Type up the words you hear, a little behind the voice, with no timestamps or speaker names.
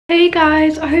Hey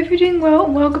guys, I hope you're doing well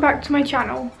and welcome back to my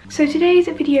channel. So today's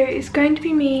video is going to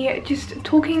be me just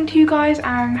talking to you guys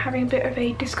and having a bit of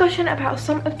a discussion about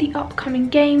some of the upcoming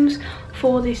games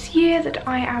for this year that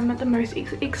I am the most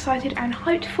excited and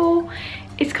hyped for.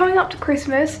 It's coming up to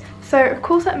Christmas, so of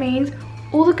course that means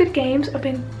all the good games are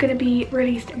going to be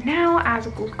released now, as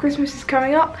of course Christmas is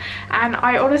coming up, and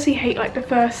I honestly hate like the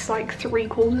first like 3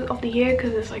 quarters of the year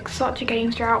because there's like such a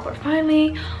games drought, but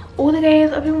finally all the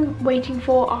games I've been waiting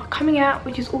for are coming out,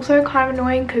 which is also kind of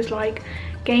annoying because like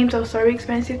games are so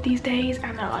expensive these days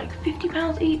and they're like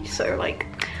 £50 each, so like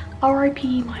RIP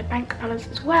my bank balance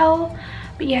as well.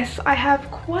 But yes, I have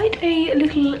quite a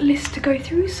little list to go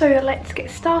through, so let's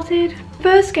get started.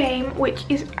 First game, which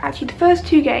is actually the first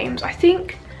 2 games, I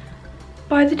think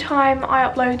by the time I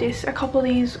upload this a couple of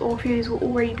these or a few of these will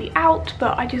already be out,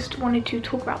 but I just wanted to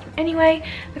talk about them anyway.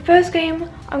 The first game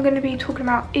I'm going to be talking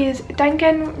about is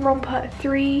Danganronpa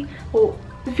 3 or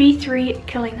V3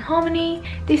 Killing Harmony.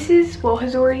 This has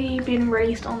already been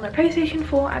released on the PlayStation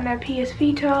 4 and their PS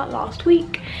Vita last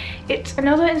week. It's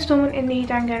another installment in the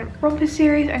Danganronpa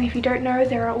series, and if you don't know,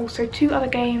 there are also 2 other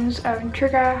games,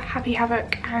 Trigger, Happy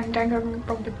Havoc and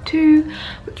Danganronpa 2,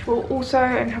 which will also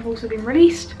and have also been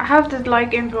released. I have the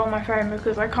like info on my phone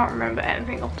because I can't remember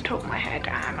anything off the top of my head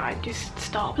and I just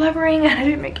start blabbering and I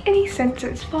don't make any sense, so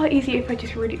it's far easier if I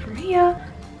just read it from here.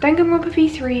 Danganronpa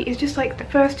V3 is just like the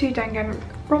first 2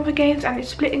 Danganronpa games, and it's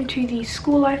split into the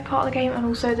school life part of the game, and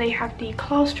also they have the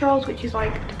class trials, which is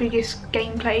like the biggest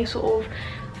gameplay sort of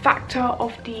factor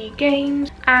of the games.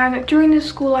 And during the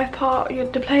school life part,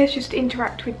 the players just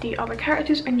interact with the other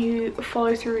characters and you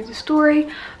follow through the story.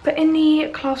 But in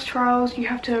the class trials you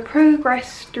have to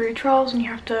progress through trials and you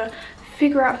have to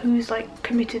figure out who's like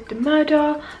committed the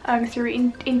murder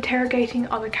through interrogating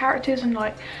other characters and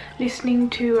like listening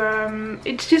to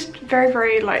it's just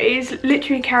very like, it's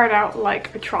literally carried out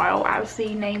like a trial, as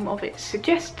the name of it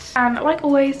suggests. And like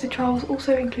always, the trials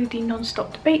also include the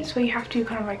non-stop debates where you have to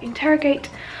kind of like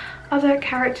interrogate other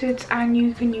characters, and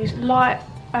you can use lie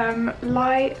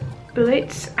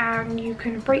bullets and you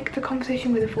can break the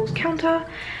conversation with a false counter.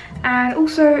 And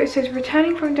also it says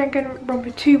returning from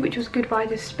Danganronpa 2, which was Goodbye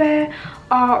Despair,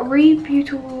 are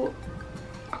rebuttal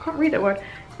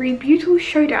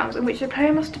showdowns in which the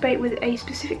player must debate with a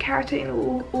specific character in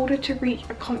order to reach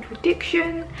a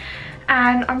contradiction.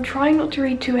 And I'm trying not to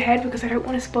read too ahead because I don't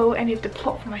want to spoil any of the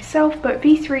plot for myself, but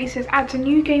V3 says adds a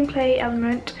new gameplay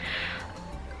element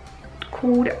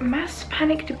called Mass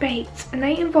Panic Debates, and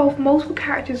they involve multiple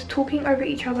characters talking over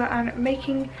each other and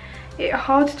making it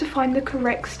hard to find the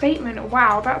correct statement.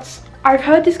 Wow, I've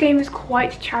heard this game is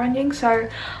quite challenging, so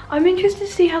I'm interested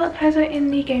to see how that plays out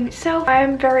in the game itself. I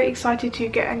am very excited to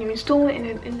get a new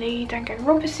installment in the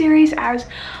Danganronpa series, as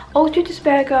Ultra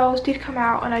Despair Girls did come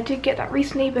out and I did get that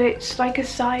recently, but it's like a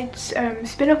side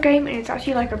spin-off game and it's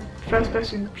actually like a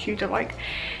first-person shooter. Like,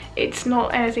 it's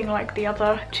not anything like the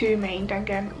other 2 main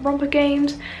Danganronpa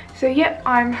games. So yep,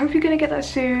 I'm hopefully going to get that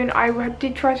soon. I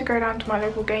did try to go down to my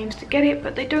local games to get it,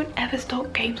 but they don't ever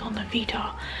stock games on the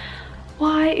Vita.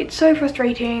 Why? It's so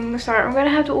frustrating. So I'm going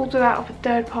to have to order that off a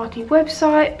third-party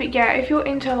website. But yeah, if you're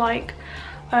into like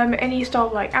any style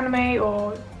of like anime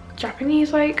or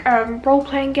Japanese like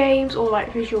role-playing games or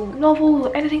like visual novels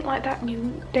or anything like that,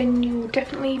 then you'll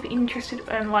definitely be interested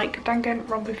in like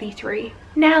Danganronpa V3.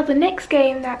 Now the next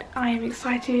game that I am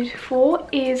excited for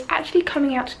is actually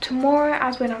coming out tomorrow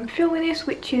as when I'm filming this,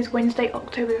 which is Wednesday,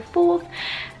 October the 4th,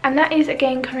 and that is a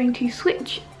game coming to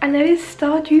Switch, and that is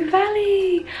Stardew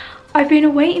Valley. I've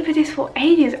been waiting for this for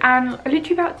ages, and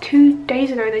literally about 2 days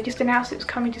ago they just announced it was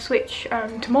coming to Switch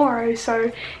tomorrow,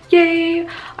 so yay!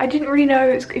 I didn't really know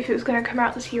if it was going to come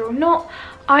out this year or not.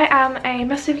 I am a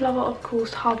massive lover of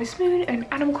course Harvest Moon and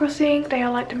Animal Crossing. They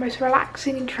are like the most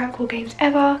relaxing and tranquil games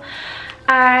ever.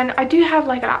 And I do have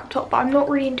like a laptop, but I'm not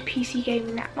really into PC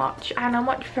gaming that much, and I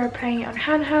much prefer playing it on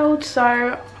handheld,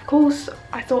 so of course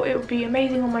I thought it would be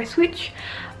amazing on my Switch.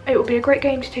 It will be a great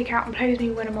game to take out and play with me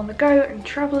when I'm on the go and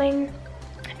travelling.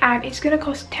 And it's going to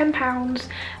cost £10.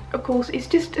 Of course, it's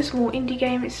just a small indie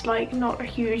game. It's like not a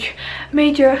huge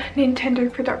major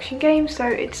Nintendo production game, so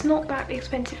it's not that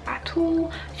expensive at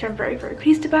all, which I'm very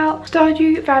pleased about.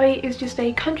 Stardew Valley is just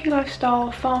a country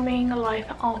lifestyle farming life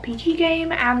RPG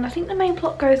game, and I think the main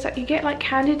plot goes that you get like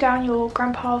handed down your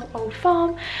grandpa's old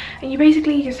farm, and you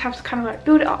basically just have to kind of like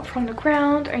build it up from the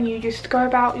ground, and you just go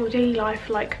about your daily life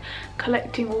like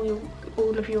collecting all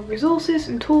of your resources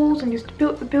and tools and just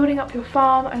building up your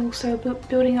farm, and also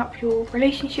building up your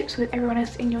relationships with everyone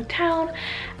else in your town,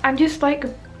 and just like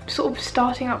sort of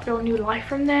starting up your new life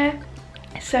from there.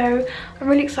 So I'm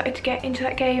really excited to get into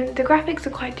that game. The graphics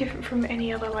are quite different from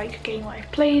any other like game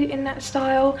I've played in that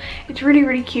style. It's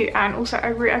really cute, and also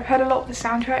I've heard a lot of the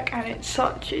soundtrack, and it's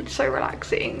so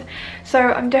relaxing. So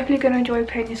I'm definitely going to enjoy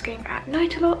playing this game at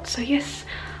night a lot. So yes,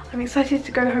 I'm excited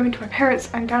to go home to my parents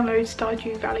and download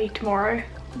Stardew Valley tomorrow.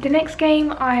 The next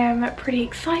game I am pretty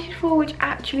excited for, which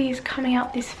actually is coming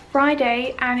out this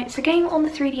Friday, and it's a game on the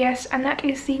 3DS, and that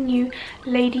is the new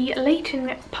Lady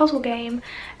Layton puzzle game.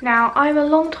 Now, I'm a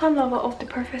long-time lover of the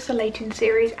Professor Layton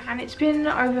series, and it's been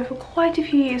over for quite a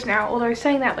few years now, although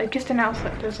saying that, they've just announced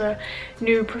that there's a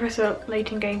new Professor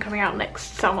Layton game coming out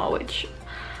next summer, which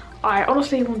I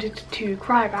honestly wanted to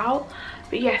cry about.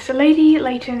 But yes, so Lady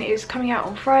Layton is coming out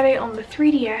on Friday on the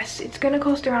 3DS. It's going to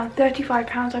cost around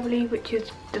 £35, I believe, which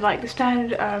is like the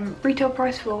standard retail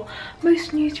price for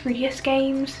most new 3DS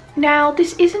games. Now,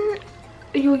 this isn't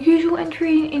your usual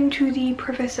entry into the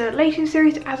Professor Layton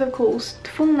series, as of course the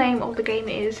full name of the game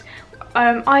is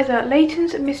either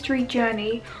Layton's Mystery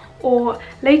Journey or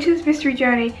Layton's Mystery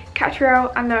Journey,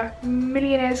 Catriel and the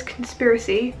Millionaire's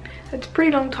Conspiracy. It's a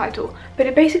pretty long title, but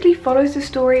it basically follows the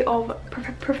story of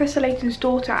Professor Layton's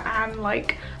daughter and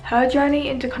like her journey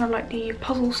into kind of like the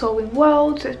puzzle solving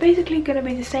world. So it's basically going to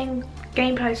be the same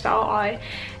gameplay style, I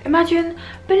imagine,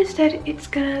 but instead it's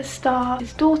gonna star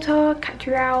his daughter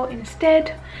Catriel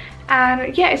instead.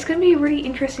 And yeah, it's going to be really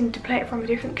interesting to play it from a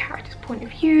different character's point of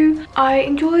view. I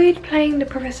enjoyed playing the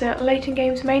Professor Layton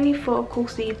games mainly for, of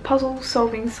course, the puzzle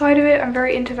solving side of it. I'm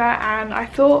very into that, and I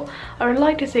thought I would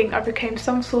like to think I became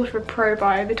some sort of a pro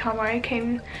by the time I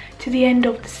came to the end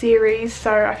of the series.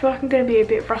 So I feel like I'm going to be a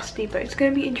bit rusty, but it's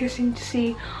going to be interesting to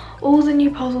see all the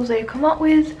new puzzles they've come up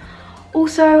with.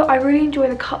 Also, I really enjoy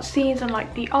the cutscenes, and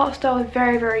like the art style is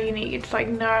very unique. It's like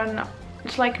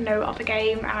no other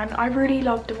game, and I really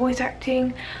love the voice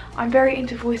acting. I'm very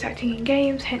into voice acting in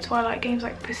games, hence why I like games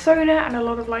like Persona and a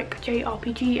lot of like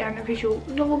JRPG and visual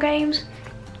novel games.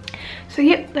 So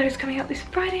yep, that is coming out this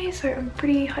Friday, so I'm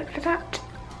pretty hyped for that.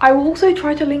 I will also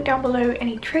try to link down below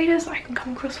any trailers I can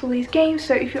come across for these games,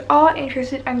 so if you are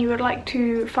interested and you would like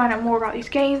to find out more about these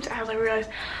games, as I realise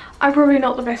I'm probably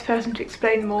not the best person to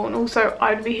explain them all, and also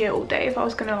I'd be here all day if I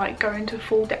was gonna like go into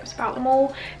full depth about them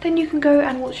all. Then you can go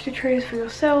and watch the trailers for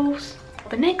yourselves.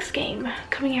 The next game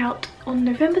coming out on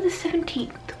November the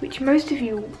 17th, which most of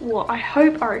you, well, I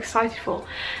hope, are excited for,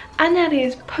 and that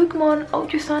is Pokemon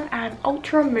Ultra Sun and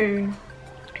Ultra Moon.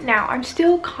 Now, I'm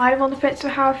still kind of on the fence of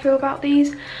how I feel about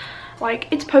these. Like,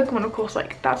 it's Pokemon, of course,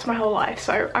 like that's my whole life,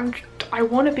 so I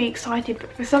want to be excited,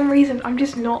 but for some reason I'm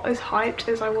just not as hyped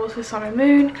as I was for Sun and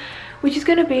Moon, which is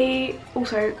going to be,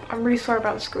 also, I'm really sorry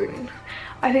about the screen.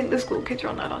 I think the school kids are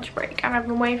on their lunch break, and I've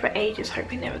been waiting for ages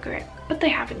hoping they would go, but they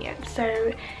haven't yet,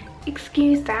 so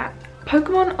excuse that.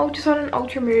 Pokemon Ultra Sun and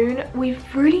Ultra Moon, we've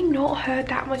really not heard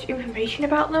that much information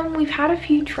about them. We've had a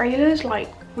few trailers, like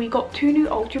we got 2 new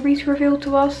Ultra Beasts revealed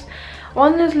to us.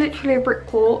 One that's literally a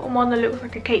brick wall and one that looks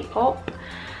like a cake pop.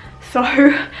 So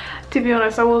to be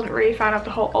honest, I wasn't really a fan of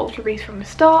the whole Ultra Beast from the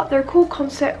start. They're a cool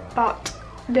concept, but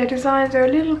their designs are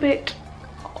a little bit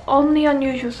on the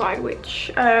unusual side,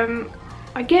 which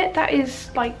I get that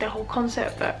is like the whole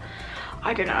concept, but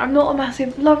I don't know, I'm not a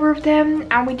massive lover of them.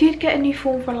 And we did get a new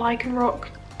form for Lycanroc,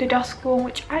 the Dusk form,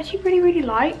 which I actually really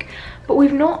like, but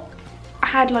we've not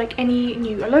had like any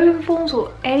new Alolan forms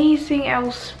or anything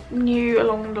else new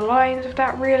along the lines of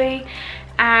that really.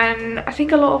 And I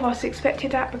think a lot of us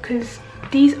expected that, because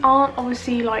these aren't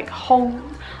obviously like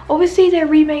obviously they're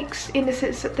remakes in the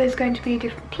sense that there's going to be a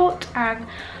different plot and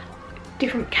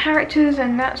different characters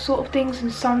and that sort of things,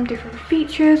 and some different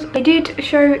features. They did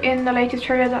show in the latest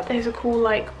trailer that there's a cool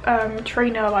like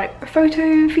trainer like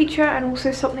photo feature, and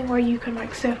also something where you can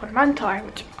like surf on Mantine,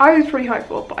 which I was pretty hyped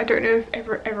for, but I don't know if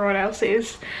everyone else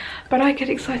is. But I get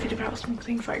excited about small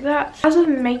things like that. As of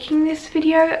making this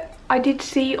video, I did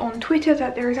see on Twitter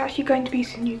that there is actually going to be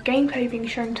some new gameplay being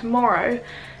shown tomorrow.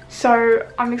 So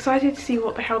I'm excited to see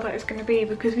what the hell that is going to be,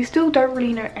 because we still don't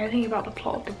really know anything about the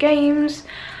plot of the games.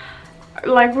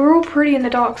 Like, we're all pretty in the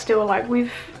dark still. Like,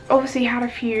 we've obviously had a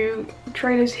few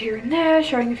trailers here and there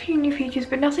showing a few new features,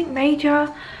 but nothing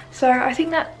major. So I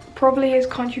think that probably has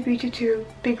contributed to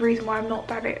a big reason why I'm not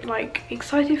that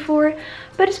excited for it.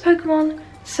 But it's Pokemon,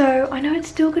 so I know it's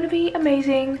still going to be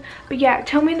amazing. But yeah,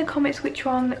 tell me in the comments which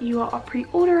one you are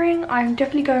pre-ordering. I'm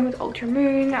definitely going with Ultra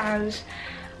Moon as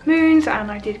Moons,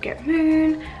 and I did get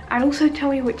Moon. And also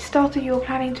tell me which starter you're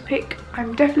planning to pick.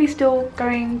 I'm definitely still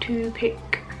going to pick,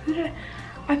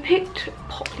 I picked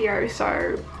Poplio,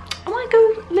 so I might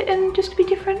go Litten just to be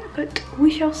different, but we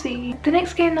shall see. The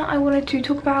next game that I wanted to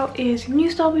talk about is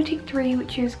New Star Boutique 3,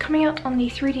 which is coming out on the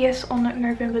 3DS on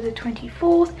November the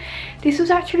 24th. This was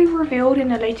actually revealed in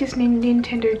the latest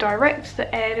Nintendo Direct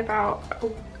that aired about a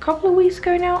couple of weeks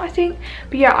ago now, I think.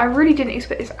 But yeah, I really didn't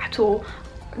expect this at all.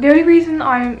 The only reason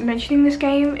I'm mentioning this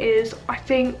game is I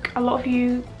think a lot of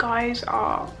you guys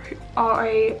are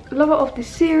a lover of this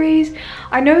series.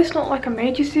 I know it's not like a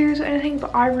major series or anything,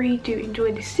 but I really do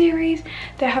enjoy this series.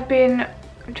 There have been,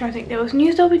 I'm trying to think, there was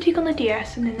New Star Boutique on the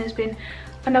DS, and then there's been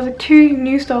another 2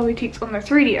 New Star Boutiques on the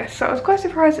 3DS, so I was quite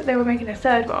surprised that they were making a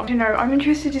third one. You know, I'm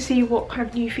interested to see what kind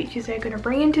of new features they're going to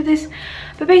bring into this,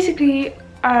 but basically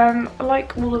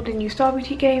like all of the New Star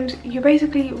Boutique games, you're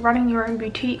basically running your own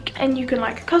boutique, and you can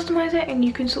like customize it, and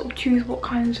you can sort of choose what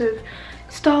kinds of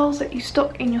styles that you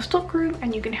stock in your stock room,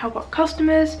 and you can help out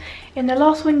customers. In the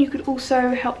last one, you could also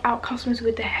help out customers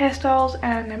with their hairstyles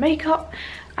and their makeup,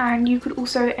 and you could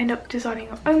also end up designing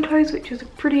your own clothes, which was a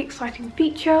pretty exciting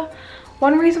feature.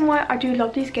 One reason why I do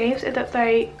love these games is that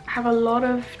they have a lot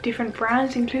of different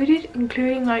brands included,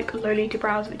 including like Lolita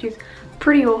brands, which is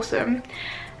pretty awesome.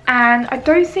 And I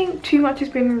don't think too much has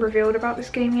been revealed about this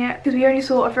game yet, because we only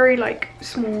saw a very like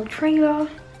small trailer.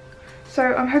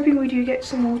 So I'm hoping we do get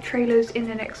some more trailers in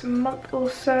the next month or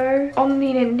so. On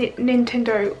the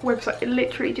Nintendo website, it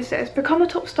literally just says, become a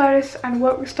top stylist and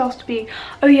work with styles to be.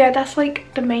 Oh yeah, that's like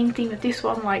the main theme of this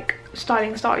one, like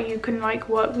styling starter. You can like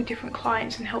work with different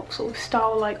clients and help sort of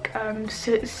style like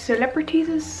celebrities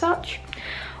as such.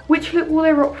 Which look will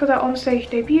they rock for their on-stage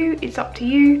debut? It's up to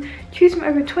you. Choose from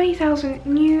over 20,000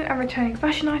 new and returning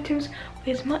fashion items.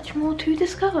 There's much more to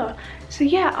discover. So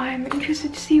yeah, I'm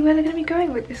interested to see where they're going to be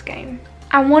going with this game.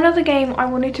 And one other game I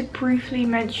wanted to briefly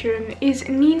mention is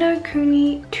Ni no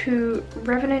Kuni 2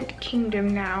 Revenant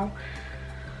Kingdom now.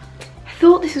 I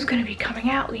thought this was going to be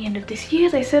coming out at the end of this year.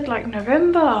 They said like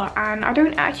November, and I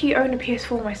don't actually own a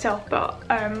PS4 myself, but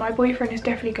my boyfriend is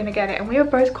definitely going to get it, and we are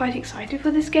both quite excited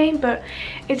for this game. But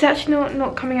it's actually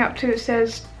not coming out till, it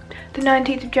says, the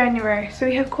 19th of January, so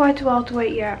we have quite a while to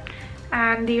wait yet.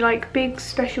 And the like big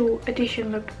special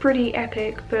edition looked pretty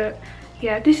epic. But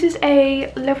yeah, this is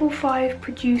a level 5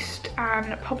 produced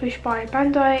and published by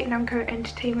Bandai Namco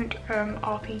Entertainment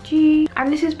RPG,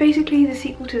 and this is basically the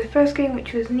sequel to the first game,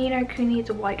 which was Ni no Kuni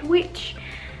the White Witch,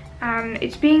 and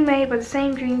it's being made by the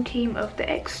same dream team of the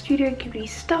ex-Studio Ghibli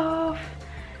staff.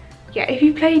 Yeah, if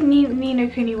you played Ni no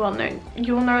Kuni 1, then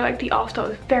you'll know like the art style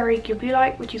is very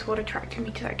Ghibli-like, which is what attracted me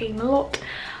to that game a lot.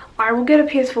 I will get a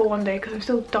PS4 one day because I'm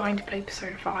still dying to play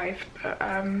Persona 5,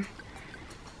 but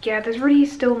yeah, there's really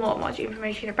still not much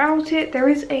information about it. There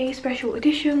is a special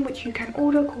edition which you can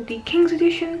order called the King's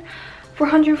Edition for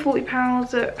 £140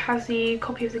 that has the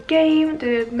copy of the game,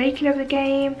 the making of the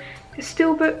game, a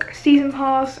steelbook, season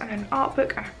pass, and an art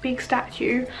book, and a big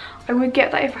statue. I would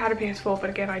get that if I had a PS4,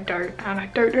 but again I don't, and I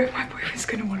don't know if my boyfriend's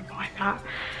going to want to buy that.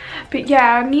 But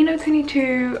yeah, Ni no Kuni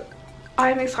 2,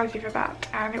 I'm excited for that,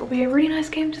 and it will be a really nice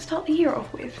game to start the year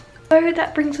off with. So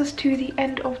that brings us to the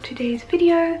end of today's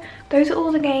video. Those are all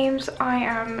the games I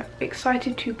am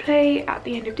excited to play at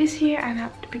the end of this year and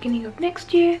at the beginning of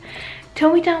next year.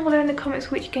 Tell me down below in the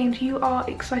comments which games you are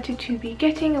excited to be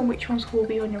getting and which ones will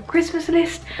be on your Christmas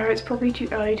list. I know it's probably too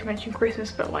early to mention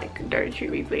Christmas, but like, don't shoot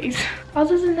me please.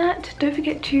 Other than that, don't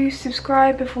forget to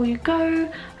subscribe before you go.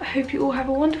 I hope you all have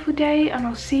a wonderful day, and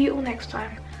I'll see you all next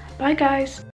time. Bye guys.